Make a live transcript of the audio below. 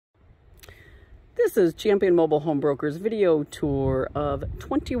This is Champion Mobile Home Brokers video tour of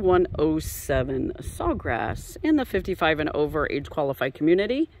 2107 Sawgrass in the 55 and over age qualified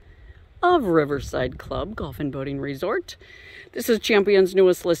community of Riverside Club Golf and Boating Resort. This is Champion's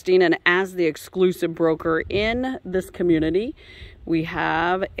newest listing, and as the exclusive broker in this community, we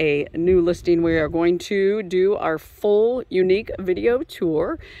have a new listing. We are going to do our full unique video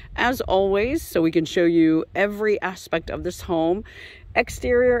tour as always, so we can show you every aspect of this home,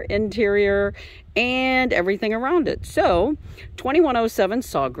 exterior, interior, and everything around it. So 2107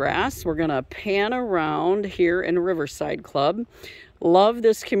 Sawgrass, we're gonna pan around here in Riverside Club. Love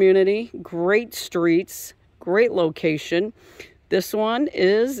this community, great streets, great location. This one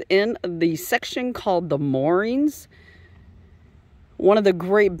is in the section called the Moorings. One of the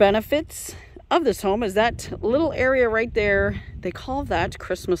great benefits of this home is that little area right there. They call that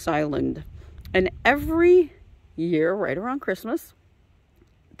Christmas Island. And every year, right around Christmas,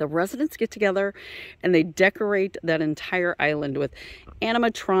 the residents get together and they decorate that entire island with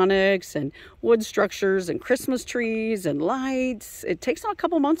animatronics and wood structures and Christmas trees and lights. It takes a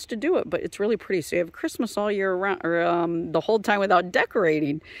couple months to do it, but it's really pretty. So you have Christmas all year around, or the whole time without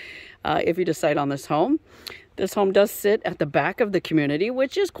decorating, if you decide on this home. This home does sit at the back of the community,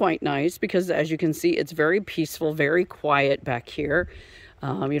 which is quite nice because, as you can see, it's very peaceful, very quiet back here.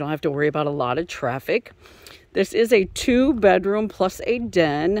 You don't have to worry about a lot of traffic. This is a 2-bedroom plus a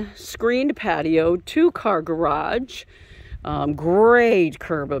den, screened patio, 2-car garage, great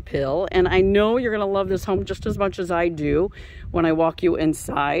curb appeal. And I know you're going to love this home just as much as I do when I walk you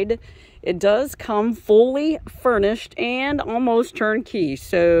inside. It does come fully furnished and almost turnkey.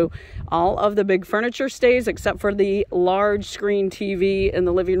 So all of the big furniture stays except for the large screen TV in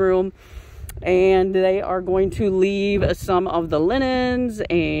the living room. And they are going to leave some of the linens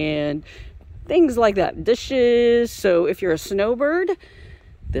and things like that, dishes. So if you're a snowbird,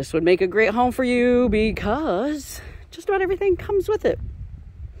 this would make a great home for you because just about everything comes with it.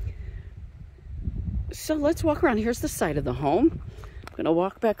 So let's walk around. Here's the side of the home. I'm going to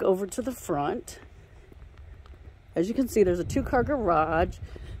walk back over to the front. As you can see, there's a 2-car garage.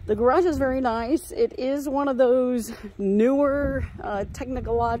 The garage is very nice. It is one of those newer,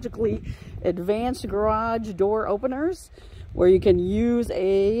 technologically advanced garage door openers where you can use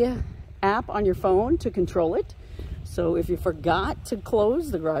a app on your phone to control it. So if you forgot to close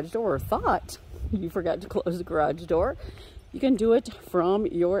the garage door, or thought you forgot to close the garage door, you can do it from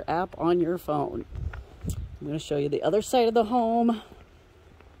your app on your phone. I'm going to show you the other side of the home.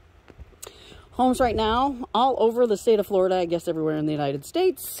 Homes right now all over the state of Florida, I guess everywhere in the United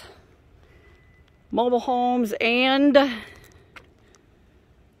States, mobile homes and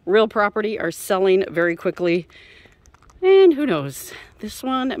real property are selling very quickly. And who knows, this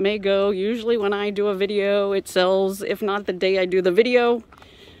one may go. Usually when I do a video, it sells, if not the day I do the video,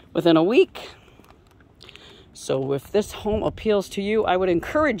 within a week. So if this home appeals to you, I would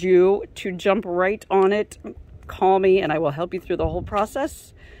encourage you to jump right on it. Call me and I will help you through the whole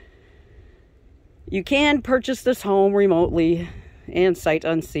process. You can purchase this home remotely and sight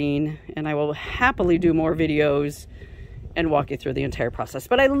unseen, and I will happily do more videos and walk you through the entire process.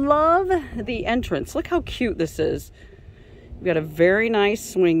 But I love the entrance. Look how cute this is. We've got a very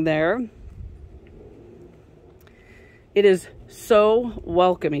nice swing there. It is so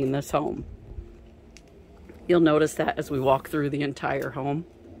welcoming, this home. You'll notice that as we walk through the entire home.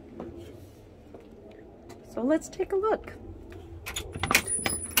 So let's take a look.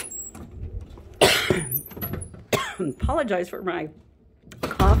 Apologize for my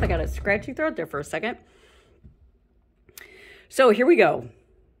cough. I got a scratchy throat there for a second. So here we go.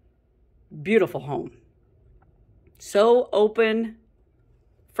 Beautiful home. So open,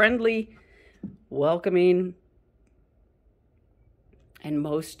 friendly, welcoming, and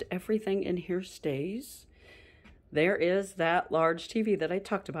most everything in here stays. There is that large TV that I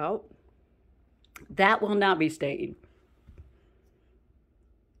talked about. That will not be staying.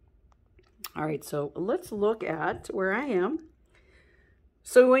 All right, so let's look at where I am.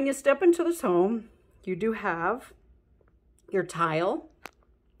 So when you step into this home, you do have your tile.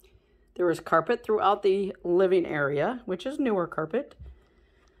 There is carpet throughout the living area, which is newer carpet.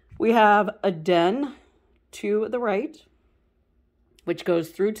 We have a den to the right, which goes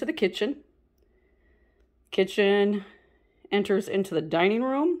through to the kitchen. Kitchen enters into the dining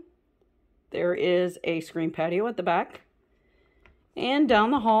room. There is a screen patio at the back. And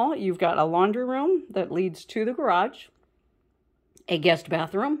down the hall, you've got a laundry room that leads to the garage, a guest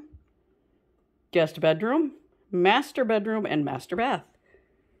bathroom, guest bedroom, master bedroom, and master bath.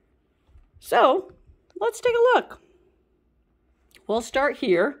 So let's take a look. We'll start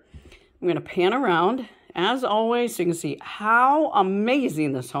here. I'm going to pan around, as always, so you can see how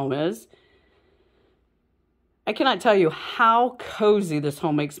amazing this home is. I cannot tell you how cozy this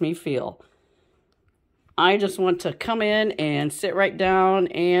home makes me feel. I just want to come in and sit right down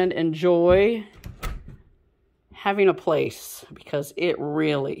and enjoy having a place because it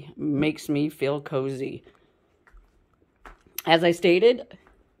really makes me feel cozy. As I stated,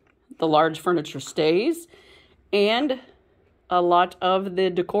 the large furniture stays and a lot of the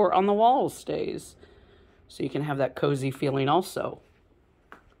decor on the walls stays. So you can have that cozy feeling also.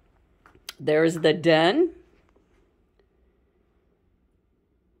 There's the den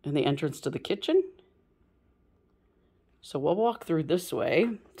and the entrance to the kitchen. So we'll walk through this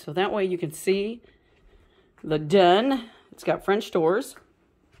way. So that way you can see the den. It's got French doors.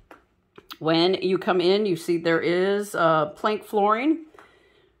 When you come in, you see there is plank flooring,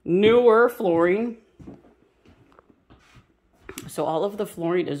 newer flooring. So all of the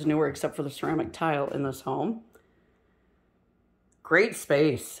flooring is newer except for the ceramic tile in this home. Great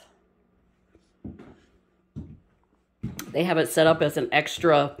space. They have it set up as an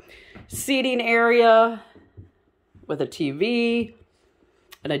extra seating area with a TV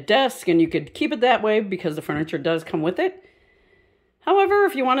and a desk, and you could keep it that way because the furniture does come with it. However,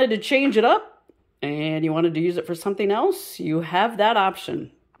 if you wanted to change it up and you wanted to use it for something else, you have that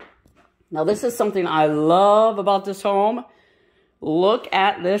option. Now, this is something I love about this home. Look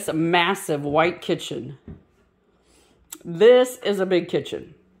at this massive white kitchen. This is a big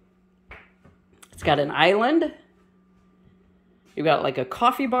kitchen. It's got an island. You've got like a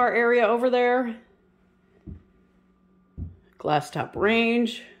coffee bar area over there. Glass top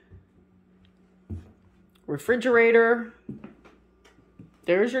range. Refrigerator.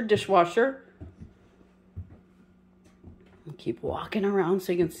 There's your dishwasher. Keep walking around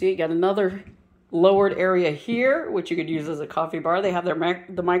so you can see. You got another lowered area here, which you could use as a coffee bar. They have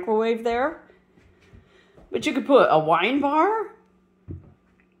the microwave there. But you could put a wine bar.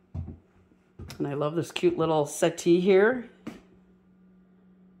 And I love this cute little settee here.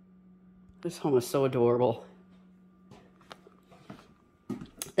 This home is so adorable.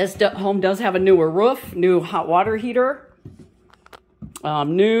 This home does have a newer roof, new hot water heater,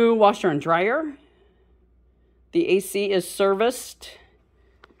 new washer and dryer. The AC is serviced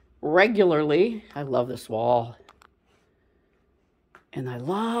regularly. I love this wall. And I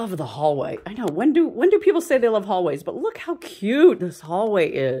love the hallway. I know, when do people say they love hallways? But look how cute this hallway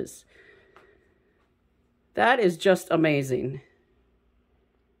is. That is just amazing.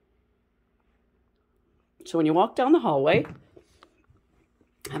 So when you walk down the hallway,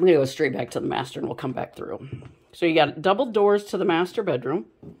 I'm going to go straight back to the master and we'll come back through. So you got double doors to the master bedroom.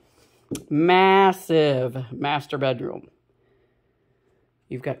 Massive master bedroom.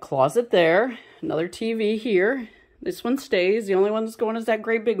 You've got closet there. Another TV here. This one stays. The only one that's going is that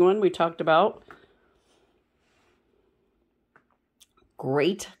great big one we talked about.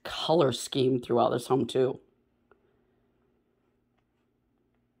 Great color scheme throughout this home too.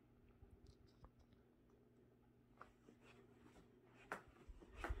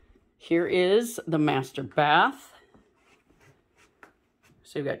 Here is the master bath.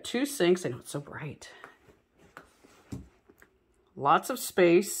 So you've got two sinks. I know it's so bright. Lots of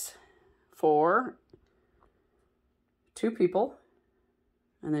space for two people.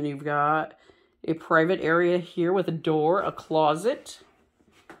 And then you've got a private area here with a door, a closet.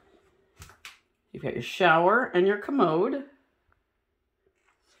 You've got your shower and your commode.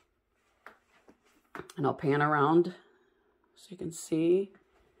 And I'll pan around so you can see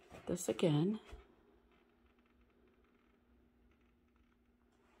this again.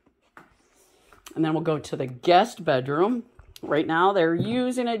 And then we'll go to the guest bedroom. Right now they're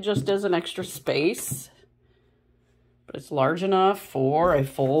using it just as an extra space, but it's large enough for a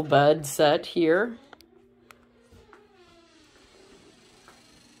full bed set here.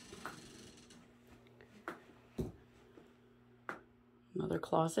 Another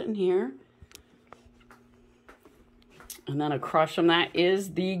closet in here. And then across from that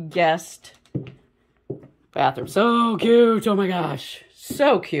is the guest bathroom. So cute. Oh my gosh.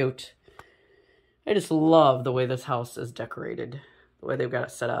 So cute. I just love the way this house is decorated. The way they've got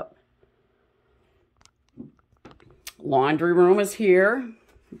it set up. Laundry room is here.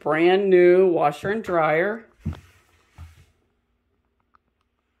 Brand new washer and dryer.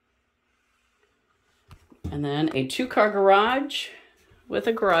 And then a 2-car garage with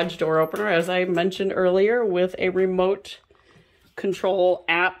a garage door opener, as I mentioned earlier, with a remote control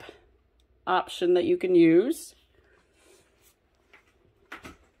app option that you can use.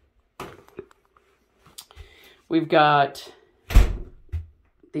 We've got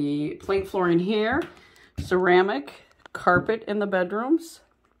the plank flooring here, ceramic carpet in the bedrooms.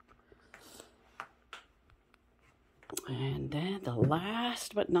 And And then the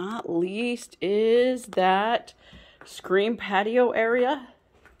last but not least is that screen patio area.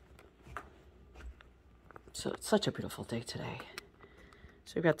 So it's such a beautiful day today.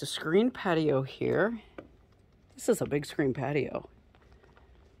 So we've got the screen patio here. This is a big screen patio.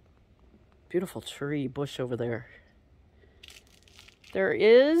 Beautiful tree bush over there. There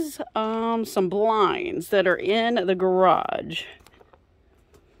is some blinds that are in the garage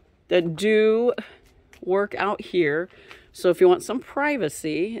that do work out here. So if you want some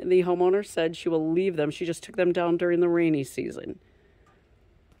privacy, the homeowner said she will leave them. She just took them down during the rainy season.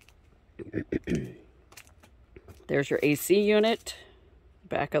 There's your AC unit,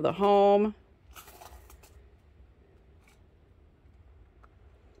 back of the home.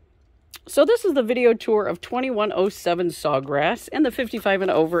 So this is the video tour of 2107 Sawgrass and the 55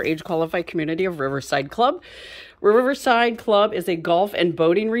 and over age qualified community of Riverside Club. Riverside Club is a golf and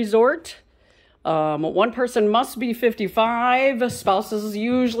boating resort. One person must be 55. Spouses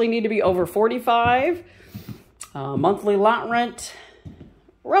usually need to be over 45. Monthly lot rent,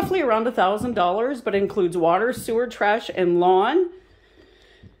 roughly around $1,000, but includes water, sewer, trash, and lawn.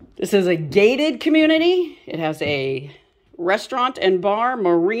 This is a gated community. It has a restaurant and bar,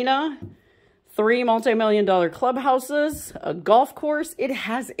 Marina, 3 multi-million-dollar clubhouses, a golf course. It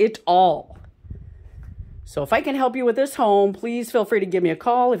has it all. So if I can help you with this home, please feel free to give me a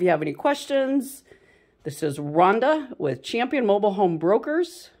call if you have any questions. This is Rhonda with Champion Mobile Home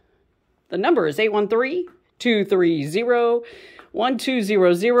Brokers. The number is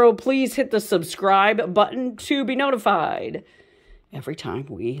 813-230-1200. Please hit the subscribe button to be notified every time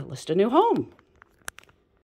we list a new home.